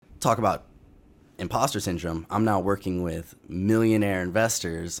talk about imposter syndrome. I'm now working with millionaire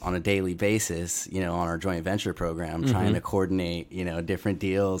investors on a daily basis, on our joint venture program, trying to coordinate, different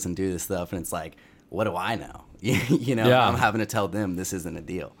deals and do this stuff. And it's like, what do I know? I'm having to tell them this isn't a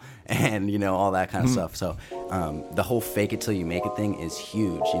deal and, all that kind of stuff. So the whole fake it till you make it thing is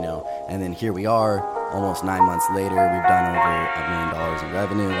huge, and then here we are almost 9 months later. We've done over $1 million in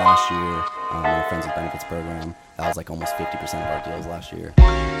revenue last year in our Friends with Benefits program. That was like almost 50% of our deals last year.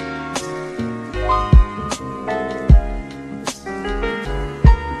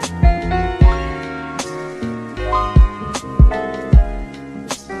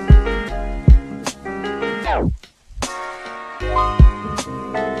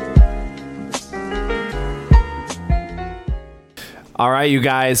 All right, you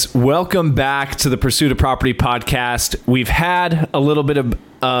guys, welcome back to the Pursuit of Property podcast. We've had a little bit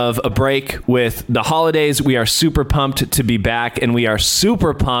of a break with the holidays. We are super pumped to be back, and we are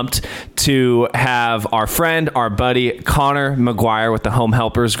super pumped to have our friend, our buddy, Connor McGuire with the Home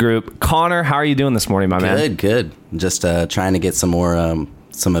Helpers Group. Connor, how are you doing this morning, my man? Good. Just trying to get some more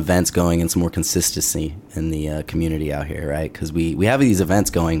some events going and some more consistency in the community out here, right? Because we have these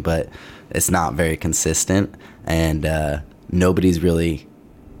events going, but it's not very consistent, and nobody's really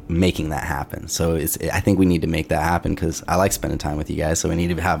making that happen. So I think we need to make that happen because I like spending time with you guys. So we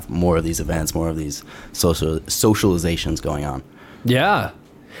need to have more of these events, more of these socializations going on. Yeah.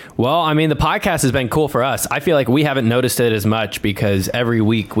 Well, I mean, the podcast has been cool for us. I feel like we haven't noticed it as much because every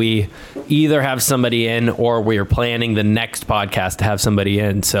week we either have somebody in or we're planning the next podcast to have somebody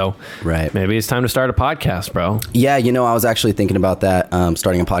in. So maybe it's time to start a podcast, bro. Yeah, I was actually thinking about that,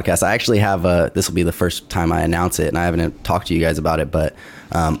 starting a podcast. I actually have this will be the first time I announce it, and I haven't talked to you guys about it, but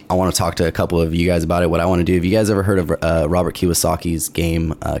I want to talk to a couple of you guys about it. What I want to do, have you guys ever heard of Robert Kiyosaki's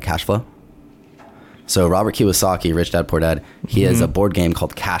game Cash Flow? So Robert Kiyosaki, Rich Dad Poor Dad, he has a board game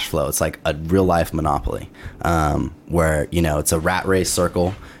called Cash Flow. It's like a real life Monopoly, where, it's a rat race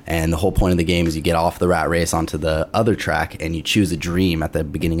circle. And the whole point of the game is you get off the rat race onto the other track and you choose a dream at the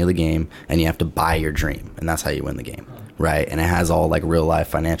beginning of the game and you have to buy your dream. And that's how you win the game. Right. And it has all like real life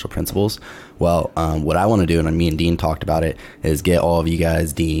financial principles. Well, what I want to do, and me and Dean talked about it, is get all of you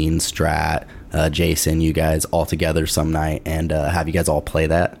guys, Dean, Strat, Jason, you guys all together some night and have you guys all play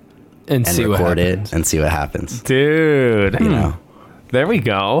that. And see record it and see what happens. Dude. There we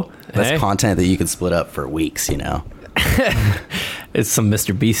go. That's content that you could split up for weeks, It's some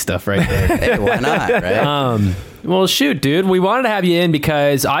Mr. Beast stuff right there. Hey, why not, right? Well, shoot, dude. We wanted to have you in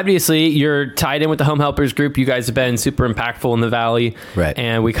because obviously you're tied in with the Home Helpers Group. You guys have been super impactful in the Valley. Right.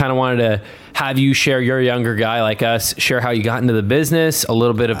 And we kind of wanted to have you share, your younger guy like us, share how you got into the business, a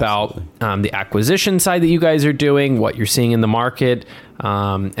little bit about the acquisition side that you guys are doing, what you're seeing in the market,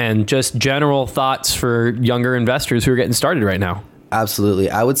 and just general thoughts for younger investors who are getting started right now. Absolutely.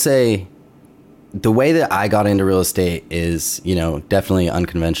 I would say the way that I got into real estate is, definitely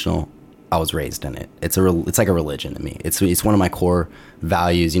unconventional. I was raised in it. It's like a religion to me. It's one of my core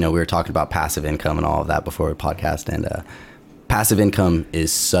values. We were talking about passive income and all of that before the podcast, and passive income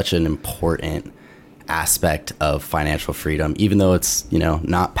is such an important aspect of financial freedom. Even though it's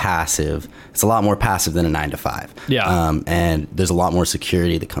not passive, it's a lot more passive than a 9-to-5. Yeah. And there's a lot more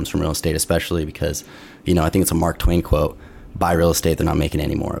security that comes from real estate, especially because I think it's a Mark Twain quote: "Buy real estate, they're not making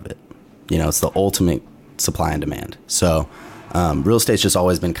any more of it." It's the ultimate supply and demand. So real estate's just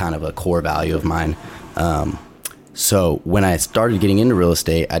always been kind of a core value of mine. So when I started getting into real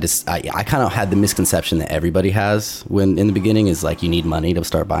estate, I kind of had the misconception that everybody has when in the beginning is like you need money to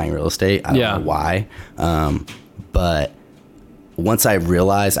start buying real estate. I don't know why. But once I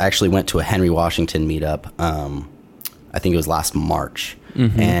realized, I actually went to a Henry Washington meetup. I think it was last March.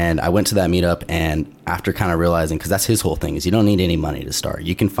 And I went to that meetup, and after kind of realizing, because that's his whole thing, is you don't need any money to start.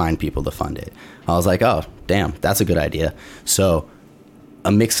 You can find people to fund it. I was like, oh, damn, that's a good idea. So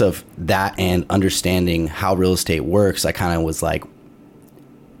a mix of that and understanding how real estate works, I kind of was like,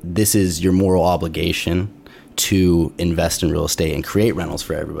 this is your moral obligation to invest in real estate and create rentals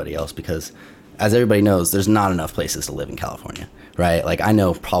for everybody else, because as everybody knows, there's not enough places to live in California, right? Like I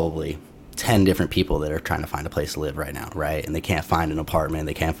know probably 10 different people that are trying to find a place to live right now, right? And they can't find an apartment,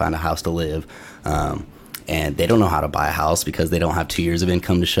 they can't find a house to live, and they don't know how to buy a house because they don't have 2 years of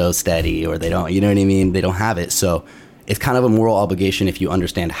income to show steady, or they don't, you know what I mean? They don't have it. So it's kind of a moral obligation, if you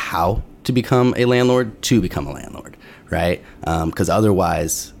understand how to become a landlord, to become a landlord, right? Because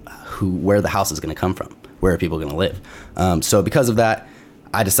otherwise, where the house is going to come from? Where are people going to live? So because of that,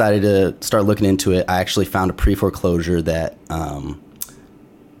 I decided to start looking into it. I actually found a pre-foreclosure that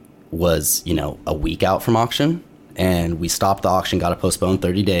was, a week out from auction, and we stopped the auction, got it postponed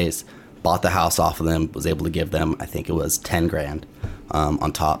 30 days, bought the house off of them, was able to give them, I think it was 10 grand.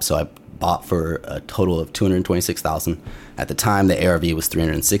 on top. So I bought for a total of $226,000. At the time, the ARV was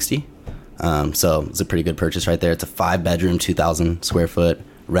 $360,000. So it's a pretty good purchase right there. It's a 5-bedroom, 2,000 square foot,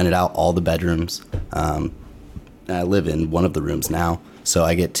 rented out all the bedrooms. I live in one of the rooms now, so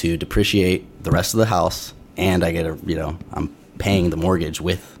I get to depreciate the rest of the house, and I get I'm paying the mortgage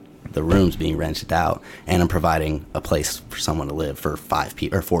with the rooms being rented out, and I'm providing a place for someone to live for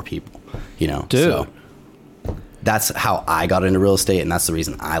 4 people, Dude. So that's how I got into real estate, and that's the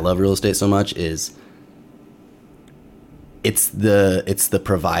reason I love real estate so much is it's the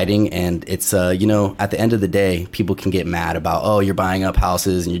providing, and it's at the end of the day, people can get mad about, oh, you're buying up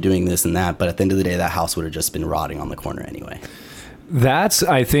houses and you're doing this and that, but at the end of the day, that house would have just been rotting on the corner anyway.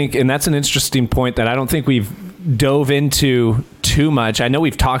 I think, and that's an interesting point that I don't think we've dove into too much. I know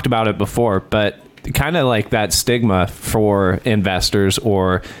we've talked about it before, but kind of like that stigma for investors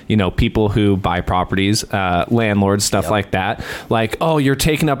or, people who buy properties, landlords, stuff like that. Like, oh, you're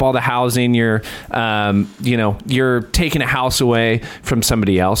taking up all the housing. You're taking a house away from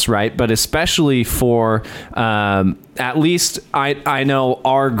somebody else. Right. But especially for, at least I know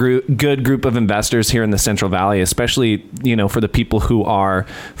our good group of investors here in the Central Valley, especially, for the people who are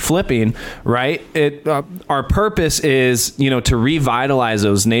flipping, right? Our purpose is, to revitalize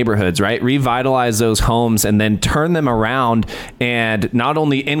those neighborhoods, right? Revitalize those homes and then turn them around and not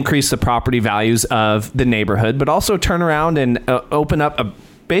only increase the property values of the neighborhood, but also turn around and open up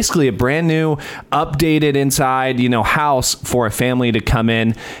basically a brand new, updated inside, house for a family to come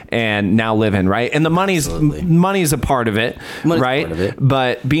in and now live in, right? And the money's a part of it, right? Part of it.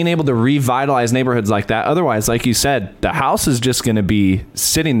 But being able to revitalize neighborhoods like that, otherwise, like you said, the house is just going to be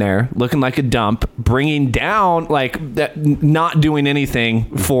sitting there looking like a dump, bringing down, not doing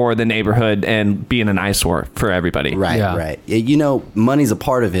anything for the neighborhood and being an eyesore for everybody. Right, yeah. Right. Money's a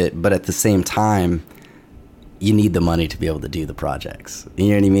part of it, but at the same time, you need the money to be able to do the projects. You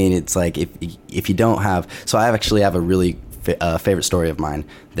know what I mean? It's like if you don't have... So I actually have a really favorite story of mine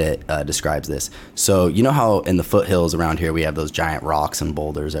that describes this. So you know how in the foothills around here we have those giant rocks and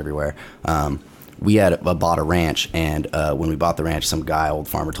boulders everywhere? We had bought a ranch, and when we bought the ranch, some old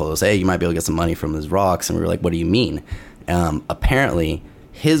farmer told us, hey, you might be able to get some money from those rocks. And we were like, what do you mean? Apparently,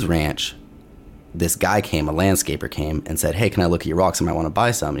 his ranch... This guy a landscaper came and said, hey, can I look at your rocks? I might want to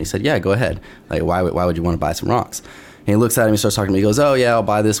buy some. And he said, yeah, go ahead. Like, why would you want to buy some rocks? And he looks at him and starts talking to me. He goes, oh, yeah, I'll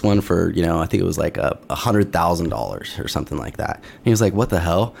buy this one for, I think it was like $100,000 or something like that. And he was like, what the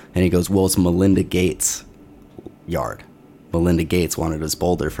hell? And he goes, well, it's Melinda Gates' yard. Melinda Gates wanted this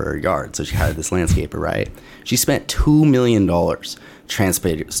boulder for her yard. So she hired this landscaper, right? She spent $2 million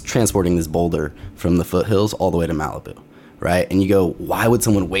transporting this boulder from the foothills all the way to Malibu, right? And you go, why would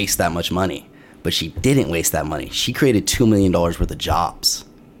someone waste that much money? But she didn't waste that money. She created $2 million worth of jobs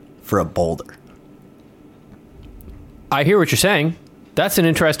for a boulder. I hear what you're saying. That's an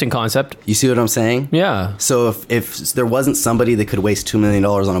interesting concept. You see what I'm saying? Yeah. So if there wasn't somebody that could waste $2 million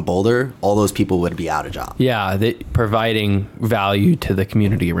on a boulder, all those people would be out of job. Yeah, providing value to the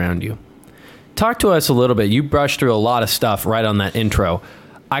community around you. Talk to us a little bit. You brushed through a lot of stuff right on that intro.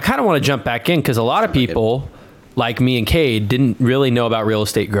 I kind of want to jump back in because a lot of people... like me and Cade, didn't really know about real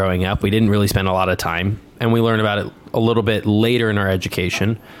estate growing up. We didn't really spend a lot of time, and we learned about it a little bit later in our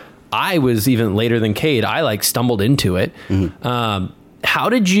education. I was even later than Cade. I stumbled into it. Mm-hmm. How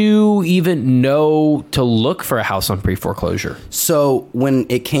did you even know to look for a house on pre-foreclosure? So when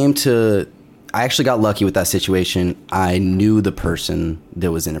it came to, I actually got lucky with that situation. I knew the person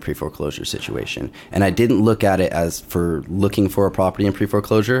that was in a pre-foreclosure situation, and I didn't look at it as for looking for a property in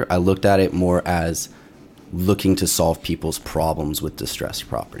pre-foreclosure. I looked at it more as looking to solve people's problems with distressed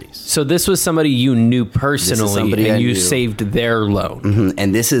properties. So this was somebody you knew personally, and you saved their loan. Mm-hmm.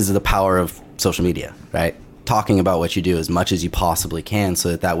 And this is the power of social media, right? Talking about what you do as much as you possibly can,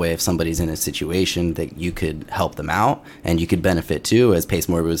 so that way if somebody's in a situation that you could help them out and you could benefit too, as Pace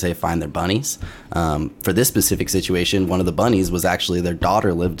Morby would say, find their bunnies. For this specific situation, one of the bunnies was actually their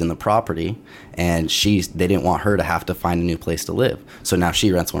daughter lived in the property, and they didn't want her to have to find a new place to live. So now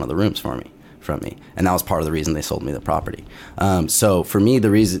she rents one of the rooms from me. And that was part of the reason they sold me the property. So for me,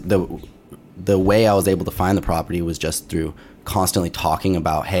 the way I was able to find the property was just through constantly talking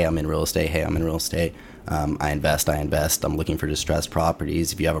about, hey, I'm in real estate. I invest. I'm looking for distressed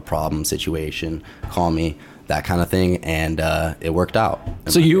properties. If you have a problem situation, call me, that kind of thing. And it worked out.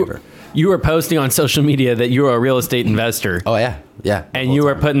 So you were posting on social media that you were a real estate investor. Oh, yeah. Yeah. And you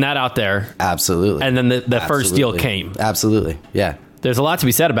were putting that out there. Absolutely. And then the first deal came. Absolutely. Yeah. There's a lot to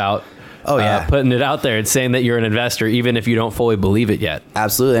be said about Oh, yeah. Putting it out there and saying that you're an investor, even if you don't fully believe it yet.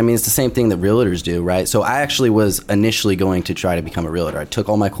 Absolutely. I mean, it's the same thing that realtors do, right? So I actually was initially going to try to become a realtor. I took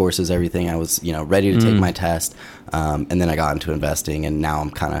all my courses, everything. I was, ready to take my test. And then I got into investing, and now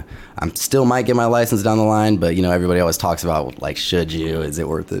I'm still might get my license down the line, but everybody always talks about like, should you? Is it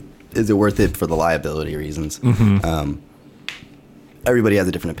worth it? Is it worth it for the liability reasons? Everybody has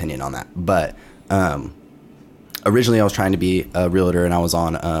a different opinion on that, but originally I was trying to be a realtor, and I was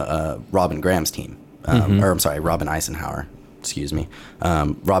on Robin Graham's team, or I'm sorry, Robin Eisenhower. Excuse me,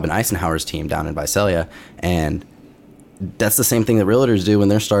 Robin Eisenhower's team down in Visalia, and that's the same thing that realtors do when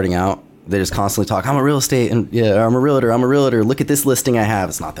they're starting out. They just constantly talk, I'm a real estate, and I'm a realtor. Look at this listing I have.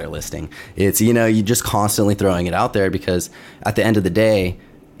 It's not their listing. It's, you're just constantly throwing it out there, because at the end of the day,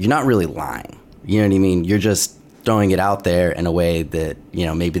 you're not really lying. You know what I mean? You're just throwing it out there in a way that,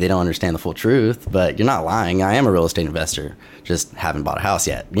 maybe they don't understand the full truth, but you're not lying. I am a real estate investor, just haven't bought a house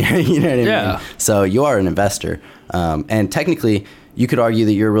yet. You know what I mean? So you are an investor. And technically, you could argue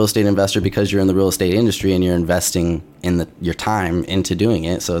that you're a real estate investor because you're in the real estate industry and you're investing in your time into doing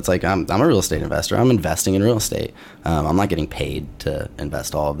it. So it's like, I'm a real estate investor. I'm investing in real estate. I'm not getting paid to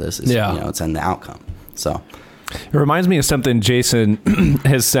invest all of this. It's, it's in the outcome. So it reminds me of something Jason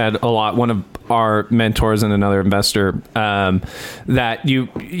has said a lot, one of our mentors and another investor, that you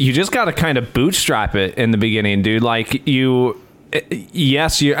just got to kind of bootstrap it in the beginning, dude. Like you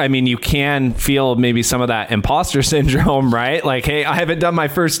can feel maybe some of that imposter syndrome, right? Like, hey, I haven't done my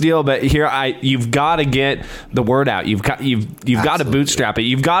first deal, but you've got to get the word out. You've got to bootstrap it.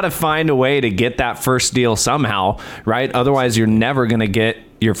 You've got to find a way to get that first deal somehow, right? Otherwise, you're never going to get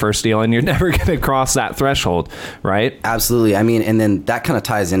your first deal, and you're never going to cross that threshold, right? Absolutely. I mean, and then that kind of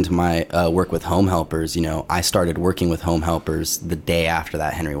ties into my work with home helpers. I started working with home helpers the day after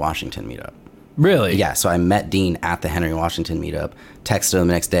that Henry Washington meetup. Really? Yeah. So I met Dean at the Henry Washington meetup, texted him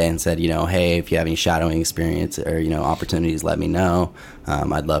the next day and said, hey, if you have any shadowing experience or, opportunities, let me know.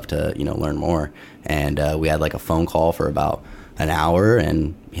 I'd love to, learn more. And we had like a phone call for about an hour,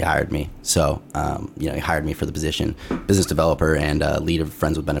 and he hired me. So, he hired me for the position, business developer and lead of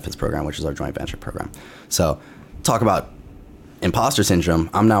Friends with Benefits program, which is our joint venture program. So talk about imposter syndrome.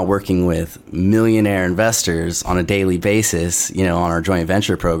 I'm now working with millionaire investors on a daily basis, on our joint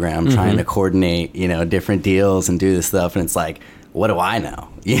venture program, trying to coordinate, different deals and do this stuff. And it's like, what do I know?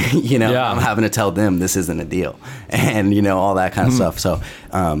 I'm having to tell them this isn't a deal, and, all that kind of stuff. So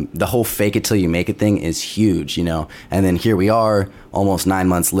the whole fake it till you make it thing is huge, and then here we are almost 9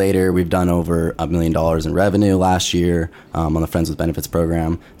 months later. We've done over $1 million in revenue last year on the Friends with Benefits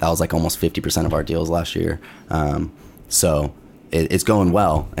program. That was like almost 50% of our deals last year. So it's going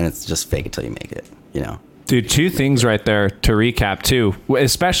well, and it's just fake it till you make it, Dude, two things right there to recap too,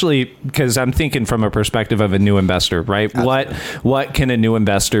 especially because I'm thinking from a perspective of a new investor, right? Absolutely. What can a new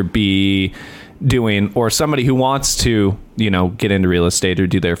investor be doing, or somebody who wants to, get into real estate or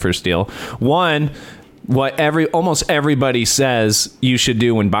do their first deal? One, what almost everybody says you should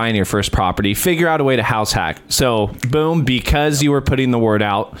do when buying your first property, figure out a way to house hack. So boom, because you were putting the word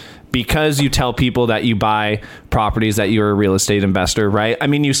out, because you tell people that you buy properties, that you're a real estate investor, right? I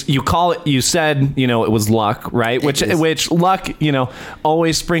mean, you call it, you said, it was luck, right? Which luck,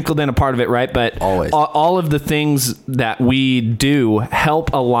 always sprinkled in a part of it, right? But always. All of the things that we do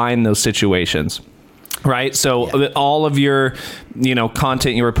help align those situations. Right. So all of your,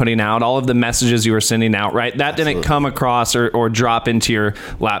 content you were putting out, all of the messages you were sending out, right? That didn't come across or drop into your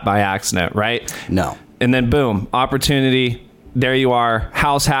lap by accident, right? No. And then boom, opportunity. There you are,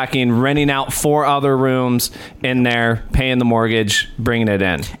 house hacking, renting out 4 other rooms in there, paying the mortgage, bringing it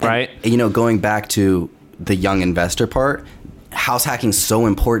in, right? And, going back to the young investor part, house hacking is so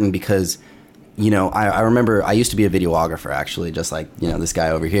important because, I remember I used to be a videographer, actually, just like, this guy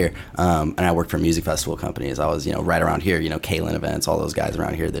over here. And I worked for music festival companies. I was, right around here, Kalen events, all those guys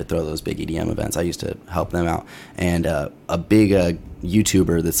around here that throw those big EDM events. I used to help them out. And a big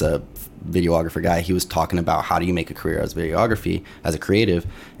YouTuber that's a videographer guy, he was talking about how do you make a career as videography, as a creative.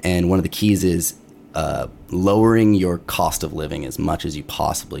 And one of the keys is lowering your cost of living as much as you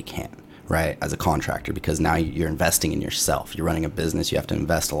possibly can, right, as a contractor, because now you're investing in yourself. You're running a business. You have to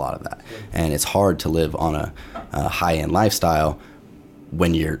invest a lot of that. And it's hard to live on a high-end lifestyle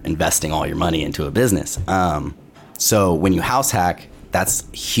when you're investing all your money into a business. So when you house hack, that's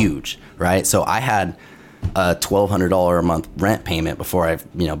huge, right? So I had a $1,200 a month rent payment before I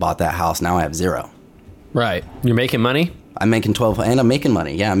bought that house. Now I have $0. Right. You're making money? I'm making $12, and I'm making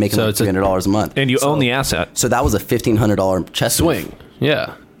money. Yeah, I'm making like $300 a month. And you own the asset. So that was a $1,500 chest swing.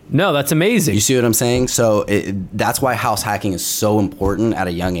 Yeah. No, that's amazing. You see what I'm saying? So that's why house hacking is so important at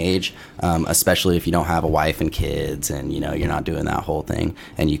a young age, especially if you don't have a wife and kids and, you're not doing that whole thing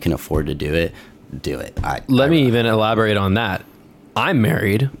and you can afford to do it, do it. Let me even elaborate on that. I'm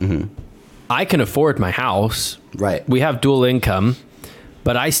married. Mm-hmm. I can afford my house. Right. We have dual income,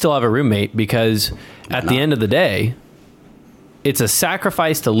 but I still have a roommate because at the end of the day, it's a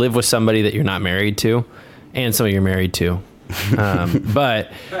sacrifice to live with somebody that you're not married to and somebody you're married to.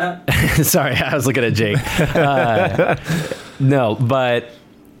 But sorry, I was looking at Jake. No, but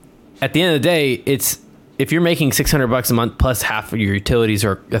at the end of the day, it's if you're making $600 a month plus half of your utilities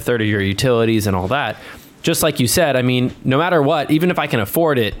or a third of your utilities and all that, just like you said, I mean, no matter what, even if I can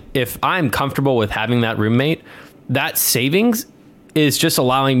afford it, if I'm comfortable with having that roommate, that savings is just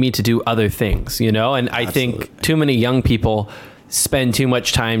allowing me to do other things, and I think too many young people spend too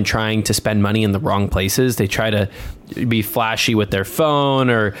much time trying to spend money in the wrong places. They try to be flashy with their phone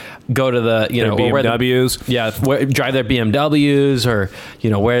or go to the, their BMWs. Drive their BMWs or,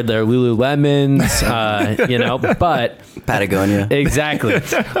 wear their Lululemons, but Patagonia. Exactly.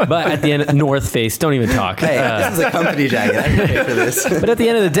 But at the end, North Face, don't even talk. Hey, this is a company jacket. I can pay for this. But at the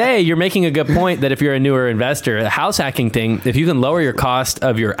end of the day, you're making a good point that if you're a newer investor, a house hacking thing, if you can lower your cost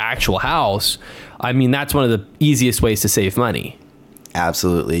of your actual house, I mean, that's one of the easiest ways to save money.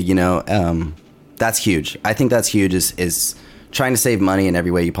 Absolutely. That's huge. I think that's huge is trying to save money in every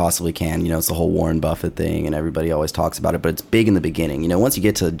way you possibly can. It's the whole Warren Buffett thing and everybody always talks about it, but it's big in the beginning. Once you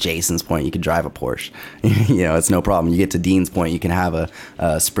get to Jason's point, you can drive a Porsche. It's no problem. You get to Dean's point, you can have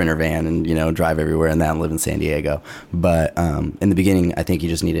a Sprinter van and, drive everywhere and then live in San Diego. But in the beginning, I think you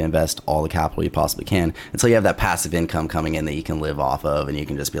just need to invest all the capital you possibly can until you have that passive income coming in that you can live off of and you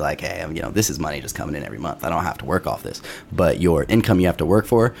can just be like, hey, this is money just coming in every month. I don't have to work off this. But your income you have to work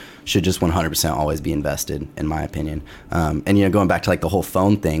for should just 100% always be invested, in my opinion. And going back to like the whole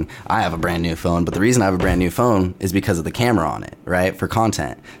phone thing, I have a brand new phone, but the reason I have a brand new phone is because of the camera on it, right? For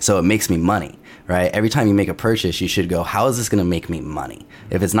content. So it makes me money, right? Every time you make a purchase, you should go, how is this going to make me money?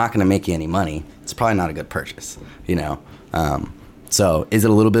 If it's not going to make you any money, it's probably not a good purchase, So is it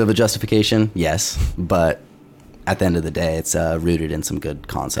a little bit of a justification? Yes. But at the end of the day, it's rooted in some good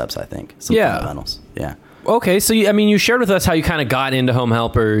concepts, I think. Some fundamentals. Yeah. Okay, so you shared with us how you kind of got into Home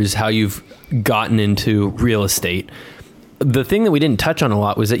Helpers, how you've gotten into real estate. The thing that we didn't touch on a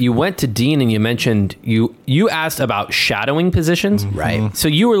lot was that you went to Dean and you mentioned you asked about shadowing positions. Right. So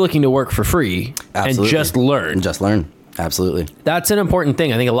you were looking to work for free. Absolutely. And just learn. Absolutely. That's an important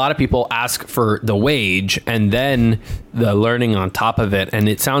thing. I think a lot of people ask for the wage and then the learning on top of it. And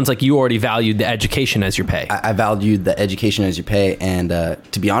it sounds like you already valued the education as your pay. I valued the education as your pay. And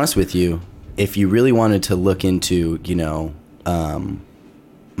to be honest with you, if you really wanted to look into,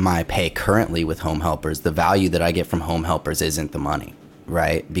 my pay currently with Home Helpers, the value that I get from Home Helpers isn't the money,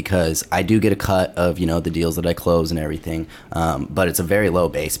 right? Because I do get a cut of, the deals that I close and everything, but it's a very low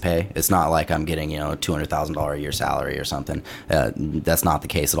base pay. It's not like I'm getting, $200,000 a year salary or something. That's not the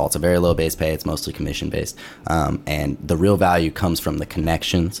case at all. It's a very low base pay. It's mostly commission based. And the real value comes from the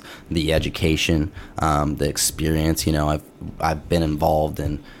connections, the education, the experience. I've been involved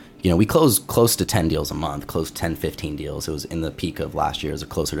in, we closed close to 10 deals a month, closed 10, 15 deals. It was in the peak of last year, it was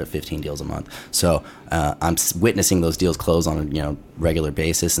closer to 15 deals a month. So I'm witnessing those deals close on a regular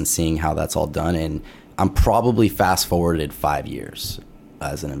basis and seeing how that's all done. And I'm probably fast forwarded 5 years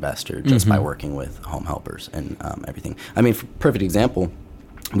as an investor just by working with Home Helpers and everything. I mean, for perfect example,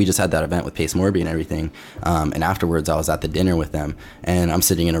 we just had that event with Pace Morby and everything. And afterwards, I was at the dinner with them and I'm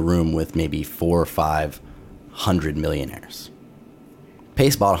sitting in a room with maybe 400 or 500 millionaires.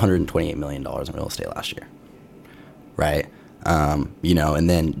 Pace bought $128 million in real estate last year, right? And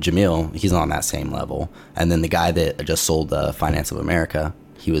then Jamil, he's on that same level. And then the guy that just sold Finance of America,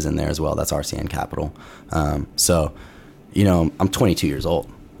 he was in there as well. That's RCN Capital. So, I'm 22 years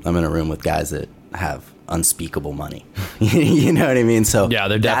old. I'm in a room with guys that have unspeakable money. You know what I mean? So yeah,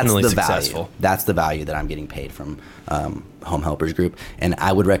 they're definitely that's the successful. Value. That's the value that I'm getting paid from Home Helpers Group. And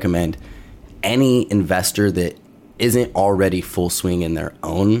I would recommend any investor that isn't already full swing in their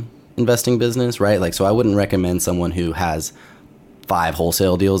own investing business, right? Like, so I wouldn't recommend someone who has 5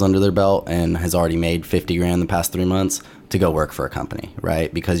 wholesale deals under their belt and has already made 50 grand the past 3 months to go work for a company,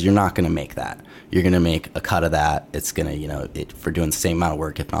 right? Because you're not going to make that. You're going to make a cut of that. It's going to, for doing the same amount of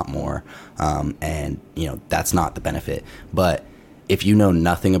work, if not more. And that's not the benefit. But if you know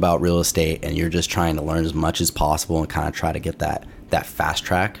nothing about real estate and you're just trying to learn as much as possible and kind of try to get that fast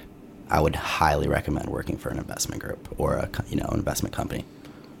track, I would highly recommend working for an investment group or a investment company.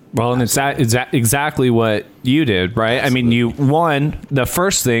 Well, and it's exactly what you did, right? Absolutely. I mean, the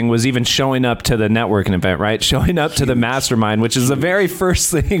first thing was even showing up to the networking event, right? Showing up to the mastermind, which is the very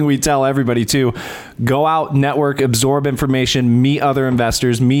first thing we tell everybody to go out, network, absorb information, meet other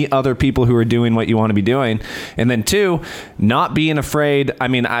investors, meet other people who are doing what you want to be doing. And then 2, not being afraid. I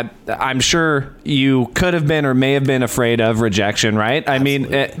mean, I'm sure you could have been or may have been afraid of rejection, right?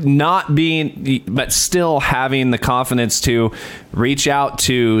 Absolutely. I mean, not being, but still having the confidence to reach out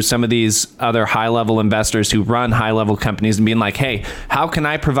to some of these other high-level investors who run high-level companies and being like, hey, how can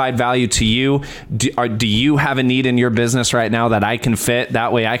I provide value to you? Do you have a need in your business right now that I can fit?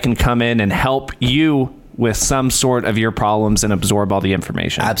 That way I can come in and help you with some sort of your problems and absorb all the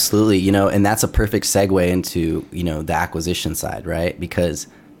information. Absolutely. And that's a perfect segue into, the acquisition side, right? Because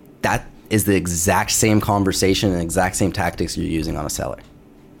that is the exact same conversation and exact same tactics you're using on a seller.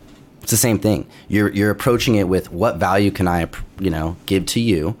 It's the same thing. You're approaching it with what value can I, give to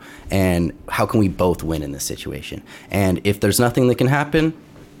you, and how can we both win in this situation? And if there's nothing that can happen,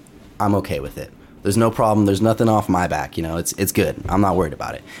 I'm okay with it. There's no problem. There's nothing off my back. It's good. I'm not worried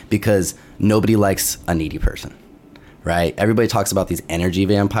about it, because nobody likes a needy person, right? Everybody talks about these energy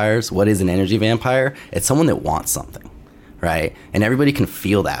vampires. What is an energy vampire? It's someone that wants something, right? And everybody can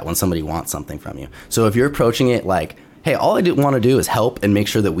feel that when somebody wants something from you. So if you're approaching it like, hey, all I want to do is help and make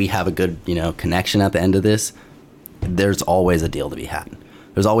sure that we have a good, connection at the end of this, there's always a deal to be had.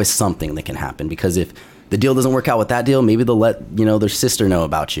 There's always something that can happen, because if the deal doesn't work out with that deal, maybe they'll let, their sister know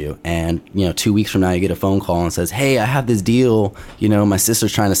about you. And, 2 weeks from now, you get a phone call and says, hey, I have this deal. My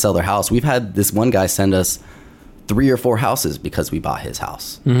sister's trying to sell their house. We've had this one guy send us 3 or 4 houses because we bought his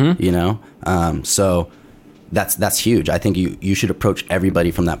house, So that's huge. I think you should approach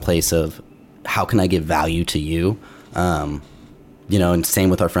everybody from that place of, how can I give value to you? And same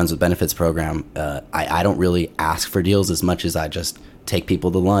with our Friends with Benefits program. I don't really ask for deals as much as I just take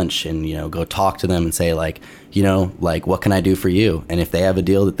people to lunch and, go talk to them and say like, what can I do for you? And if they have a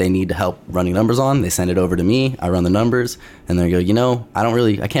deal that they need to help running numbers on, they send it over to me. I run the numbers, and they go,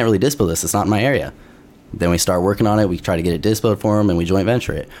 I can't really dispo this. It's not in my area. Then we start working on it. We try to get it dispoed for them, and we joint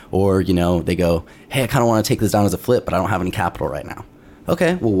venture it. Or, they go, hey, I kind of want to take this down as a flip, but I don't have any capital right now.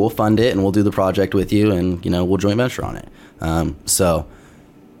 Okay, well, we'll fund it and we'll do the project with you, and, we'll joint venture on it. So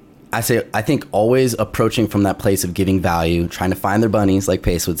I think always approaching from that place of giving value, trying to find their bunnies, like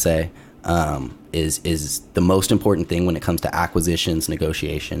Pace would say, is the most important thing when it comes to acquisitions,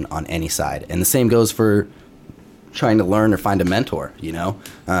 negotiation on any side. And the same goes for trying to learn or find a mentor,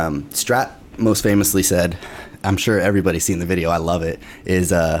 Strat most famously said, I'm sure everybody's seen the video, I love it,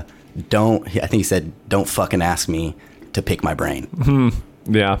 is I think he said, don't fucking ask me to pick my brain.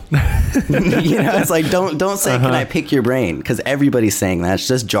 Yeah. It's like, don't say, can I pick your brain? Because everybody's saying that. It's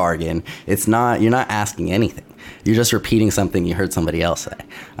just jargon. It's not, you're not asking anything. You're just repeating something you heard somebody else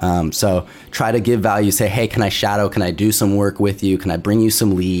say. So try to give value. Say, hey, can I shadow? Can I do some work with you? Can I bring you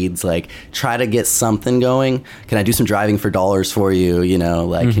some leads? Like, try to get something going. Can I do some driving for dollars for you?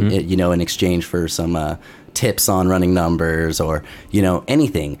 In exchange for some tips on running numbers, or,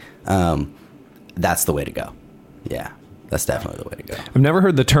 anything. That's the way to go. Yeah, that's definitely the way to go. I've never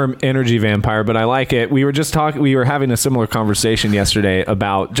heard the term energy vampire, but I like it. We were having a similar conversation yesterday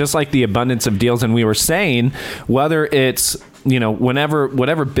about just like the abundance of deals. And we were saying whether it's,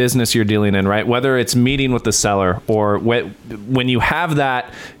 whatever business you're dealing in, right? Whether it's meeting with the seller, or when you have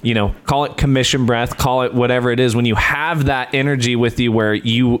that, call it commission breath, call it whatever it is, when you have that energy with you where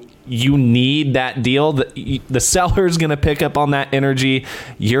you need that deal, the seller's going to pick up on that energy.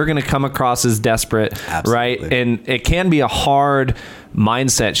 You're going to come across as desperate. Absolutely. Right? And it can be a hard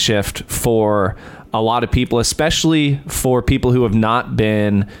mindset shift for a lot of people, especially for people who have not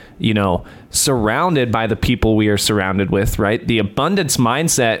been, surrounded by the people we are surrounded with, right? The abundance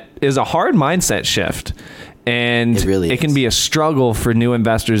mindset is a hard mindset shift. And it can be a struggle for new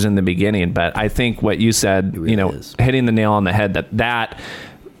investors in the beginning. But I think what you said, hitting the nail on the head, that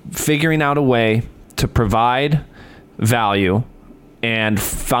figuring out a way to provide value and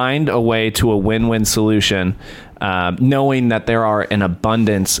find a way to a win-win solution, knowing that there are an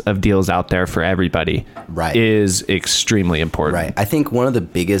abundance of deals out there for everybody, right, is extremely important. Right. I think one of the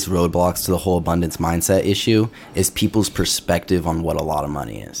biggest roadblocks to the whole abundance mindset issue is people's perspective on what a lot of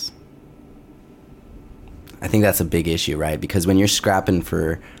money is. I think that's a big issue, right? Because when you're scrapping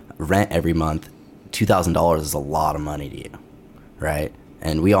for rent every month, $2,000 is a lot of money to you, right?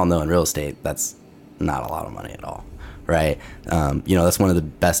 And we all know in real estate, that's not a lot of money at all, right? That's one of the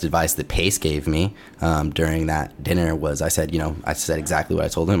best advice that Pace gave me during that dinner was I said exactly what I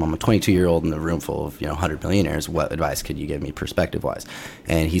told him. I'm a 22-year-old in a room full of, 100 millionaires. What advice could you give me perspective-wise?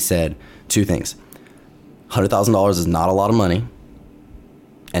 And he said 2 things. $100,000 is not a lot of money.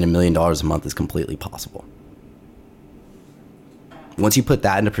 and $1 million a month is completely possible. Once you put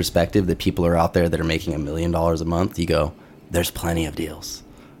that into perspective, that people are out there that are making $1 million a month, you go, there's plenty of deals,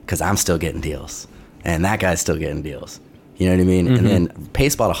 because I'm still getting deals and that guy's still getting deals. You know what I mean? And then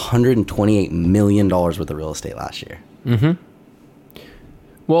Pace bought $128 million worth of real estate last year.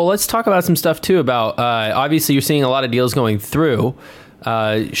 Well, let's talk about some stuff too about, obviously you're seeing a lot of deals going through,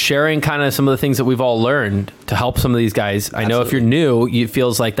 sharing kind of some of the things that we've all learned to help some of these guys. I know if you're new, it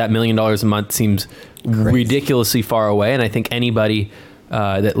feels like that $1 million a month seems ridiculously far away. And I think anybody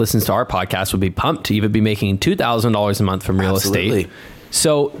that listens to our podcast would be pumped to even be making $2,000 a month from real estate.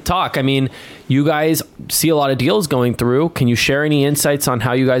 So I mean, you guys see a lot of deals going through. Can you share any insights on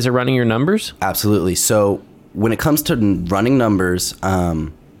how you guys are running your numbers? Absolutely. So when it comes to running numbers,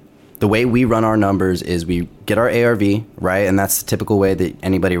 the way we run our numbers is we get our ARV, right? And that's the typical way that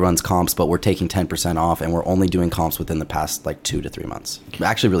anybody runs comps, but we're taking 10% off, and we're only doing comps within the past like 2 to 3 months.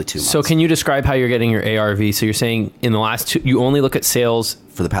 Actually, really 2 months. So can you describe how you're getting your ARV? So you're saying in the last 2, you only look at sales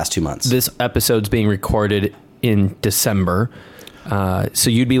for the past 2 months. This episode's being recorded in December. So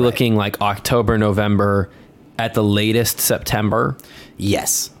you'd be looking like October, November, at the latest September?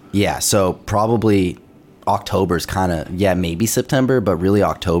 Yes. Yeah. So probably October's kind of, maybe September, but really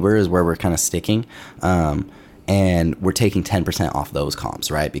October is where we're kind of sticking. And we're taking 10% off those comps,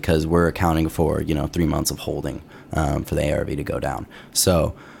 right? Because we're accounting for, 3 months of holding for the ARV to go down.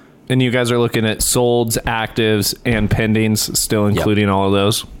 So. And you guys are looking at solds, actives, and pendings, still including all of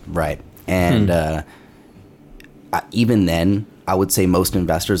those? Right. And even then, I would say most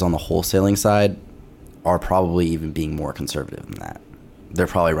investors on the wholesaling side are probably even being more conservative than that. They're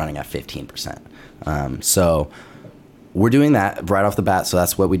probably running at 15%. So we're doing that right off the bat. So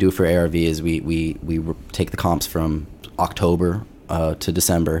that's what we do for ARV is we take the comps from October to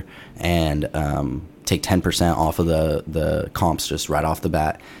December and take 10% off of the comps just right off the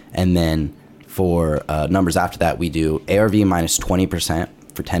bat. And then for numbers after that, we do ARV minus 20%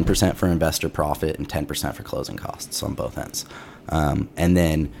 for 10% for investor profit and 10% for closing costs on both ends. And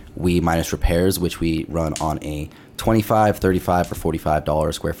then we minus repairs, which we run on a $25, $35, or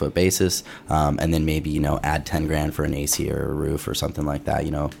 $45 square foot basis. And then maybe, add 10 grand for an AC or a roof or something like that,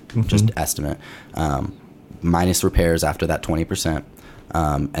 just estimate. Minus repairs after that 20%.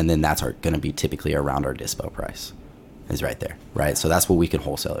 And then that's going to be typically around our dispo price is right there, right? So that's what we can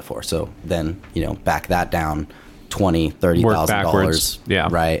wholesale it for. So then, back that down $20,000, $30,000. Yeah.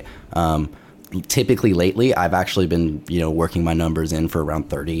 Right. Typically lately, I've actually been, working my numbers in for around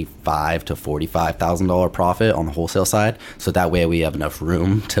 $35,000 to $45,000 profit on the wholesale side. So that way we have enough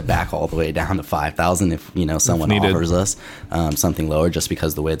room to back all the way down to $5,000 if, someone offers us something lower just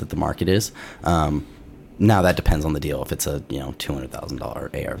because the way that the market is. Now that depends on the deal. If it's a,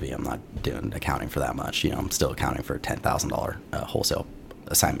 $200,000 ARV, I'm not accounting for that much. I'm still accounting for a $10,000 wholesale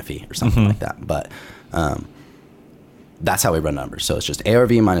assignment fee or something like that. But, that's how we run numbers. So it's just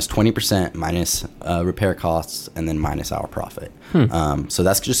ARV minus 20% minus repair costs and then minus our profit. So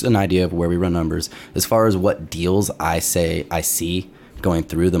that's just an idea of where we run numbers. As far as what deals I see going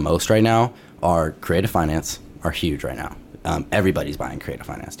through the most right now are creative finance are huge right now. Everybody's buying creative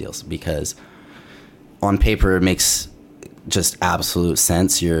finance deals because on paper it makes just absolute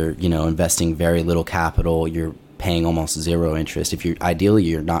sense. You're, investing very little capital. You're paying almost zero interest. If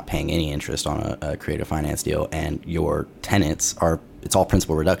you're not paying any interest on a creative finance deal, and your tenants it's all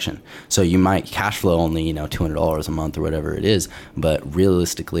principal reduction. So you might cash flow only, $200 a month or whatever it is, but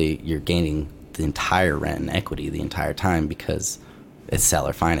realistically you're gaining the entire rent and equity the entire time because it's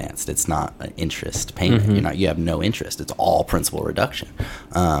seller financed. It's not an interest payment. You have no interest. It's all principal reduction.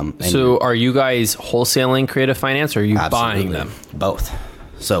 So are you guys wholesaling creative finance or are you buying them? Both.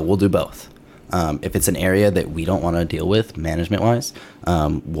 So we'll do both. If it's an area that we don't want to deal with management-wise,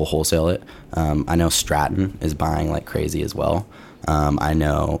 we'll wholesale it. I know Stratton is buying like crazy as well. I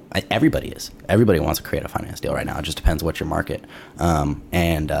know everybody is. Everybody wants a creative finance deal right now. It just depends what your market. Are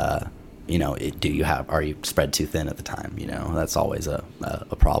you spread too thin at the time? That's always a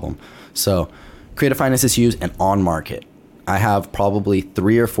problem. So creative finance is used and on market. I have probably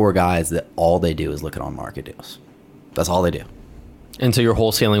 3 or 4 guys that all they do is look at on market deals. That's all they do. And so you're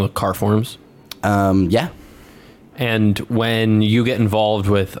wholesaling with Carforms? Yeah. And when you get involved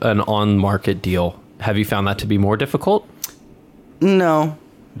with an on-market deal, have you found that to be more difficult? No,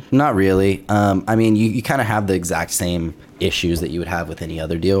 not really. You kind of have the exact same issues that you would have with any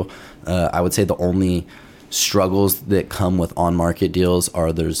other deal. I would say the only struggles that come with on-market deals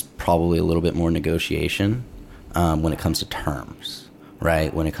are there's probably a little bit more negotiation when it comes to terms,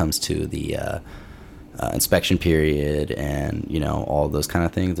 right? When it comes to the inspection period and all those kind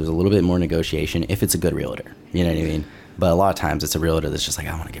of things, there's a little bit more negotiation if it's a good realtor. You know what I mean? But a lot of times it's a realtor that's just like,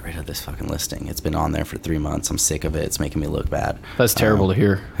 I want to get rid of this fucking listing. It's been on there for 3 months. I'm sick of it. It's making me look bad. That's terrible to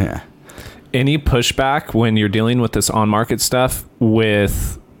hear. Yeah. Any pushback when you're dealing with this on market stuff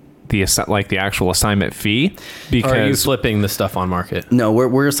with the actual assignment fee? Because Or are you flipping the stuff on market? No,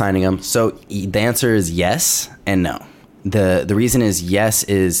 we're assigning them. So the answer is yes and no. The reason is yes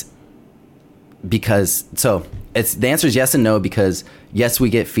is because the answer is yes and no, because yes, we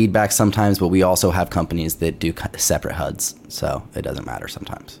get feedback sometimes, but we also have companies that do separate HUDs, so it doesn't matter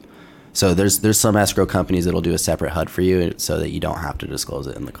sometimes. So there's some escrow companies that'll do a separate HUD for you so that you don't have to disclose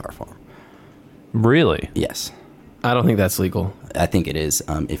it in the car form. Really? Yes. I don't think that's legal. I think it is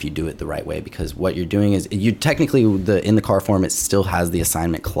if you do it the right way, because what you're doing is you technically in the car form, it still has the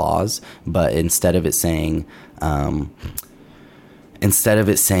assignment clause, but instead of it saying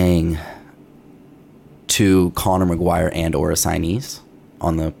to Connor McGuire and or assignees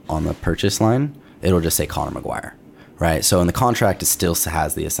on the purchase line, it'll just say Connor McGuire, right? So in the contract, it still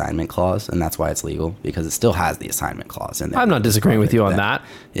has the assignment clause, and that's why it's legal, because it still has the assignment clause in there. I'm not disagreeing with you on that.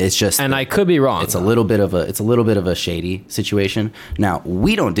 It's just, And I could be wrong. it's a little bit of a shady situation. Now,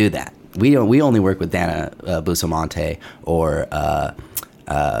 we don't do that. We only work with Dana Bustamante or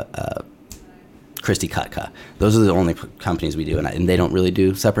Christy Kutka. Those are the only companies we do, and they don't really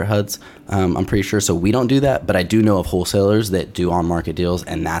do separate HUDs, I'm pretty sure. So we don't do that, but I do know of wholesalers that do on-market deals,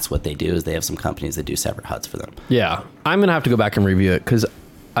 and that's what they do, is they have some companies that do separate HUDs for them. Yeah. I'm going to have to go back and review it, because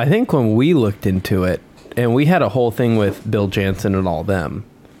I think when we looked into it, and we had a whole thing with Bill Jansen and all them,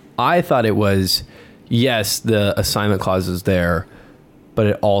 I thought it was, yes, the assignment clause is there, but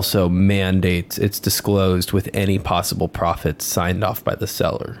it also mandates it's disclosed with any possible profits signed off by the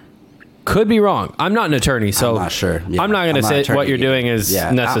seller. Could be wrong. I'm not an attorney, so I'm not sure. Yeah, I'm not going to say what you're doing is necessarily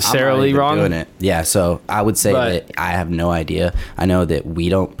I'm not even wrong. doing it. Yeah, so I would say that I have no idea. I know that we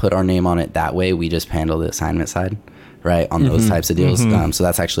don't put our name on it that way. We just handle the assignment side, right, on those types of deals. So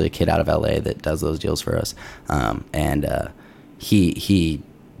that's actually a kid out of LA that does those deals for us, and he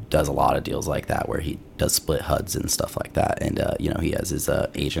does a lot of deals like that where he does split HUDs and stuff like that, and he has his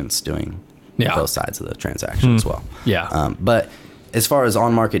agents doing both sides of the transaction as well. Yeah, but as far as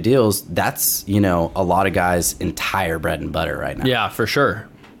on-market deals, that's, a lot of guys' entire bread and butter right now. Yeah, for sure.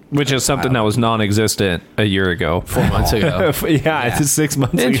 Which is something that was non-existent a year ago. 4 months ago. yeah, it's 6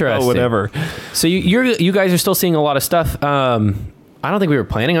 months ago, whatever. So you guys are still seeing a lot of stuff. I don't think we were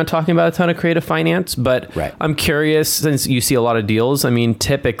planning on talking about a ton of creative finance, but right. I'm curious, since you see a lot of deals, I mean,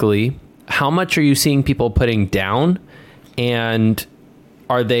 typically, how much are you seeing people putting down? And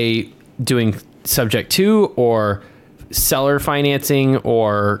are they doing subject to or seller financing,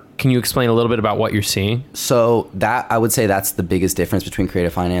 or can you explain a little bit about what you're seeing? So that, I would say that's the biggest difference between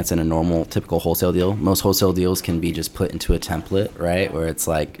creative finance and a normal typical wholesale deal. Most wholesale deals can be just put into a template, right? Where it's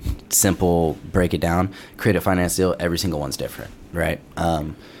like simple, break it down. Creative finance deal, every single one's different, right?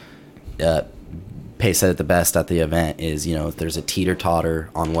 Pace said it the best at the event is, if there's a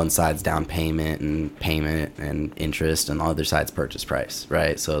teeter-totter on one side's down payment and interest, and the other side's purchase price,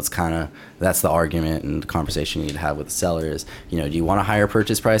 right? So it's that's the argument and the conversation you need to have with the seller is, do you want a higher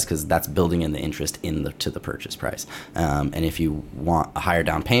purchase price? Because that's building in the interest to the purchase price. And if you want a higher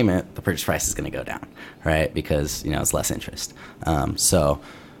down payment, the purchase price is going to go down, right? Because, it's less interest. So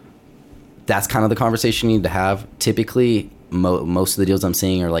that's kind of the conversation you need to have. Typically, most of the deals I'm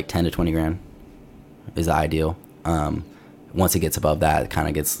seeing are like 10 to 20 grand. Is ideal. Once it gets above that, it kind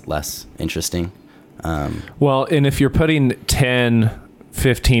of gets less interesting. Well, and if you're putting 10,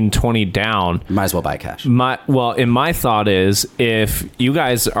 15, 20 down, you might as well buy cash. My thought is, if you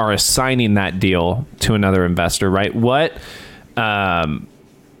guys are assigning that deal to another investor, right? What, and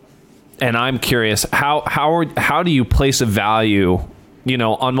I'm curious, how do you place a value,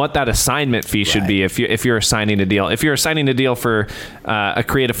 on what that assignment fee should be if you're assigning a deal? If you're assigning a deal for a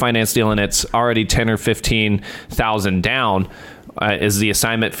creative finance deal and it's already 10 or 15,000 down, is the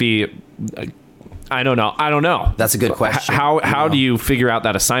assignment fee? I don't know. That's a good question. How do you figure out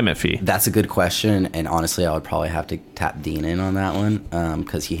that assignment fee? That's a good question, and honestly, I would probably have to tap Dean in on that one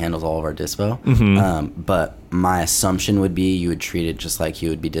because he handles all of our dispo. But my assumption would be you would treat it just like you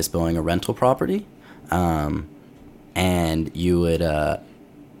would be dispoing a rental property. And you would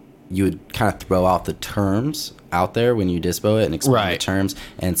kind of throw out the terms out there when you dispo it and explain the terms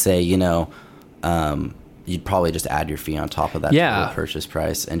and say, you'd probably just add your fee on top of that total purchase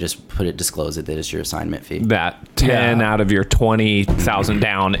price and just disclose it that it's your assignment fee. That 10 out of your 20,000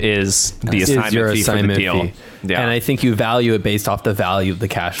 down is the assignment fee for the deal. Yeah. And I think you value it based off the value of the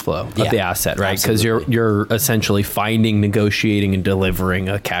cash flow of the asset, right? Because you're essentially finding, negotiating, and delivering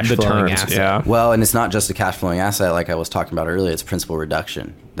a cash flowing asset. Yeah. Well, and it's not just a cash flowing asset like I was talking about earlier. It's principal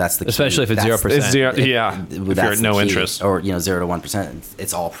reduction, That's the key. Especially if it's 0%. It's zero, yeah. If you're That's at no the key. interest. Or 0 to 1%.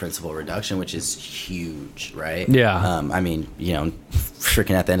 It's all principal reduction, which is huge, right? Yeah. I mean,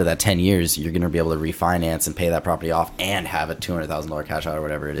 freaking at the end of that 10 years, you're going to be able to refinance and pay that property off and have a $200,000 cash out or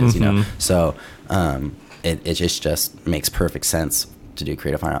whatever it is, So it just makes perfect sense to do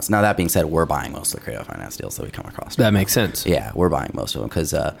creative finance. Now, that being said, we're buying most of the creative finance deals that we come across. That makes sense. Yeah, we're buying most of them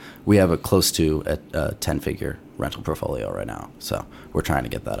because we have a close to a 10-figure rental portfolio right now. So we're trying to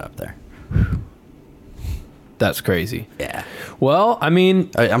get that up there. That's crazy. Yeah. Well, I mean,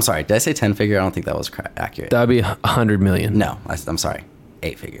 I'm sorry. Did I say 10-figure? I don't think that was accurate. that'd be 100 million. No, I'm sorry.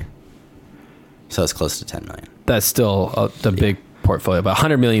 8-figure. So it's close to 10 million. That's still the big portfolio, but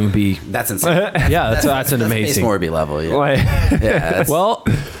 100 million would be. That's insane. Yeah, that's an amazing. Morby level. Yeah. Like, Yeah, that's Well,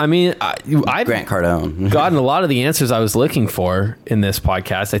 I mean, I've Grant Cardone. gotten a lot of the answers I was looking for in this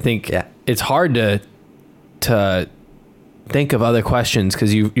podcast. I think Yeah. it's hard to think of other questions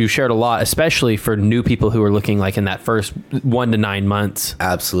because you shared a lot, especially for new people who are looking like in that first 1 to 9 months.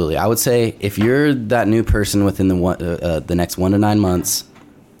 Absolutely. I would say if you're that new person within the next 1 to 9 months,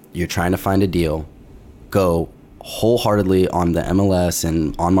 you're trying to find a deal, go wholeheartedly on the MLS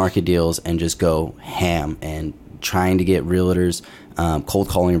and on market deals and just go ham and trying to get realtors, cold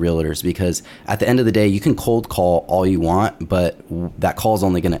calling realtors, because at the end of the day, you can cold call all you want, but that call is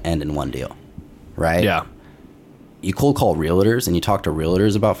only going to end in one deal, right? Yeah. You cold call realtors and you talk to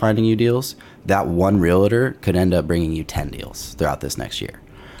realtors about finding you deals, that one realtor could end up bringing you 10 deals throughout this next year.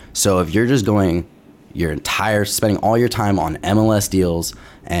 So if you're just going spending all your time on MLS deals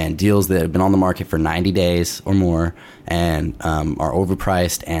and deals that have been on the market for 90 days or more and are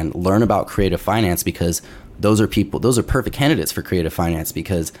overpriced, and learn about creative finance, because those are perfect candidates for creative finance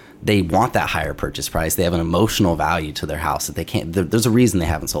because they want that higher purchase price. They have an emotional value to their house that they can't, there's a reason they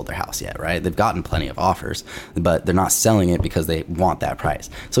haven't sold their house yet, right? They've gotten plenty of offers, but they're not selling it because they want that price.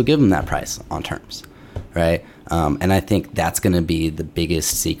 So give them that price on terms, right? And I think that's going to be the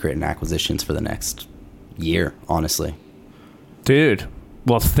biggest secret in acquisitions for the next year, honestly. dude.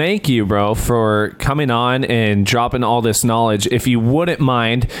 Well, thank you, bro, for coming on and dropping all this knowledge. If you wouldn't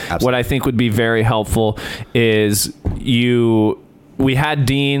mind, Absolutely. What I think would be very helpful is we had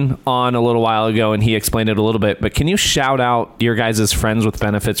Dean on a little while ago and he explained it a little bit, but can you shout out your guys' Friends with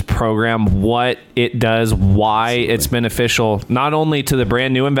Benefits program, what it does, why Absolutely. it's beneficial, not only to the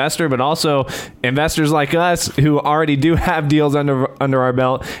brand new investor, but also investors like us who already do have deals under our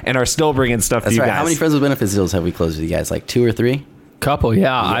belt and are still bringing stuff That's to you right. guys. How many Friends with Benefits deals have we closed with you guys? Like 2 or 3? Couple,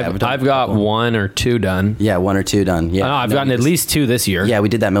 yeah. we've done I've a got couple. 1 or 2 done. Yeah, 1 or 2 done. Yeah, No, I've gotten at least 2 this year. Yeah, we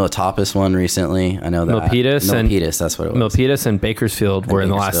did that Milpitas one recently. I know that. Milpitas that's what it was. Milpitas and Bakersfield were in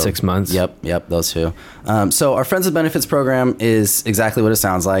the last Bakersfield. 6 months. Yep, those two. So our Friends with Benefits program is exactly what it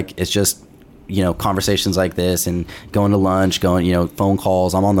sounds like. It's just, conversations like this and going to lunch, phone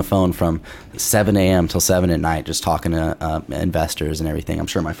calls. I'm on the phone from 7 a.m. till 7 at night just talking to investors and everything. I'm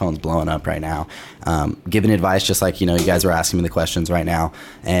sure my phone's blowing up right now. Giving advice just like, you guys are asking me the questions right now,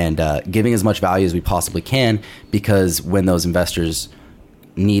 and giving as much value as we possibly can, because when those investors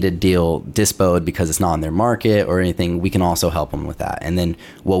need a deal dispoed because it's not on their market or anything, we can also help them with that. And then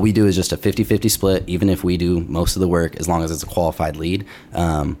what we do is just a 50-50 split, even if we do most of the work, as long as it's a qualified lead.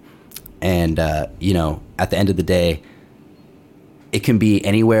 At the end of the day, it can be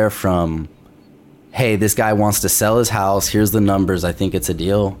anywhere from, hey, this guy wants to sell his house, here's the numbers, I think it's a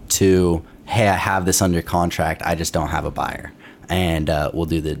deal, to, hey, I have this under contract, I just don't have a buyer. And we'll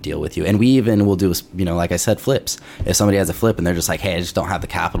do the deal with you. And we even will do, like I said, flips. If somebody has a flip and they're just like, hey, I just don't have the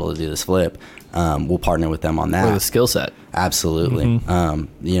capital to do this flip, we'll partner with them on that. Or the skill set. Absolutely.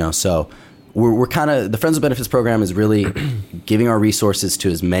 So we're kind of, the Friends with Benefits program is really giving our resources to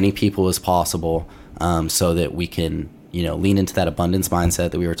as many people as possible, so that we can, lean into that abundance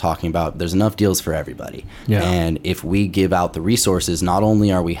mindset that we were talking about. There's enough deals for everybody. Yeah. And if we give out the resources, not only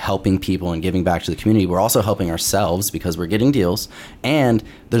are we helping people and giving back to the community, we're also helping ourselves because we're getting deals, and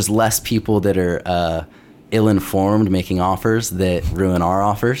there's less people that are ill-informed making offers that ruin our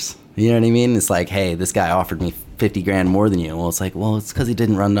offers. You know what I mean? It's like, hey, this guy offered me $50,000 more than you. Well, it's like, it's because he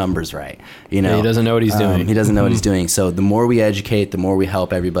didn't run numbers right. Yeah, he doesn't know what he's doing. He doesn't know what he's doing. So the more we educate, the more we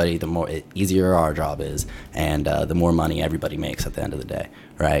help everybody, the more easier our job is, and the more money everybody makes at the end of the day,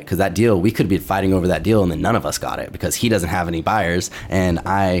 right? Because that deal, we could be fighting over that deal, and then none of us got it because he doesn't have any buyers, and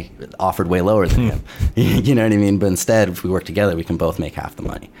I offered way lower than him. You know what I mean? But instead, if we work together, we can both make half the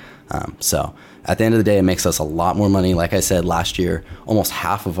money. So at the end of the day, it makes us a lot more money. Like I said, last year, almost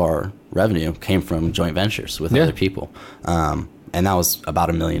half of our revenue came from joint ventures with other people. And that was about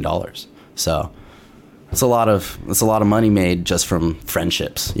 $1 million. So it's a lot of money made just from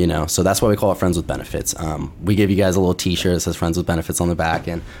friendships, you know. So that's why we call it Friends with Benefits. We give you guys a little T-shirt that says Friends with Benefits on the back,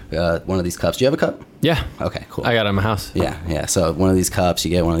 and one of these cups. Do you have a cup? Yeah. Okay, cool. I got it in my house. Yeah. So one of these cups,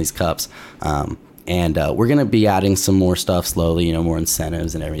 you get one of these cups, and we're gonna be adding some more stuff slowly, you know, more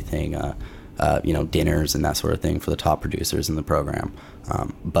incentives and everything, you know, dinners and that sort of thing for the top producers in the program.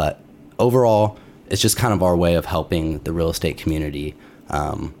 But overall, it's just kind of our way of helping the real estate community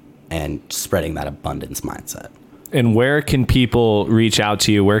and spreading that abundance mindset. And where can people reach out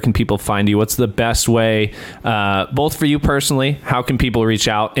to you? Where can people find you? What's the best way, both for you personally, how can people reach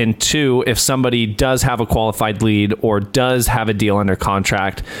out? And two, if somebody does have a qualified lead or does have a deal under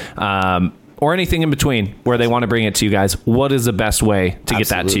contract, or anything in between where they want to bring it to you guys, what is the best way to get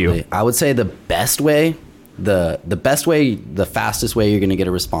that to you? I would say the best way, the best way, the fastest way you're going to get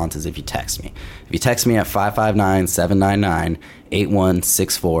a response is if you text me. If you text me at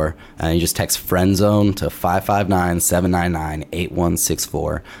 559-799-8164, and you just text friend zone to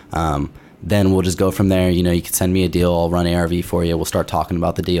 559-799-8164, then we'll just go from there. You know, you can send me a deal. I'll run ARV for you. We'll start talking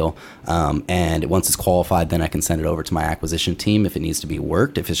about the deal. And once it's qualified, then I can send it over to my acquisition team if it needs to be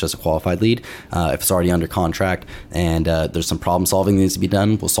worked, if it's just a qualified lead, if it's already under contract and there's some problem solving that needs to be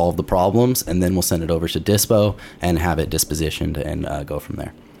done, we'll solve the problems and then we'll send it over to Dispo and have it dispositioned and go from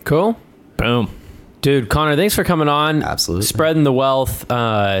there. Cool. Boom. Dude, Connor, thanks for coming on. Absolutely. Spreading the wealth.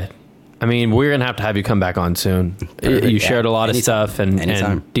 I mean, we're going to have you come back on soon. You shared a lot of stuff,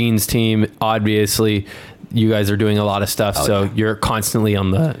 and Dean's team, obviously, you guys are doing a lot of stuff, you're constantly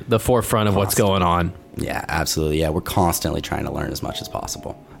on the forefront of what's going on. Yeah, absolutely. Yeah, we're constantly trying to learn as much as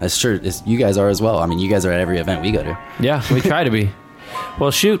possible. As sure as you guys are as well. I mean, you guys are at every event we go to. Yeah, we try to be.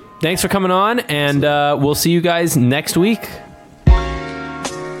 Well, shoot. Thanks for coming on, and we'll see you guys next week.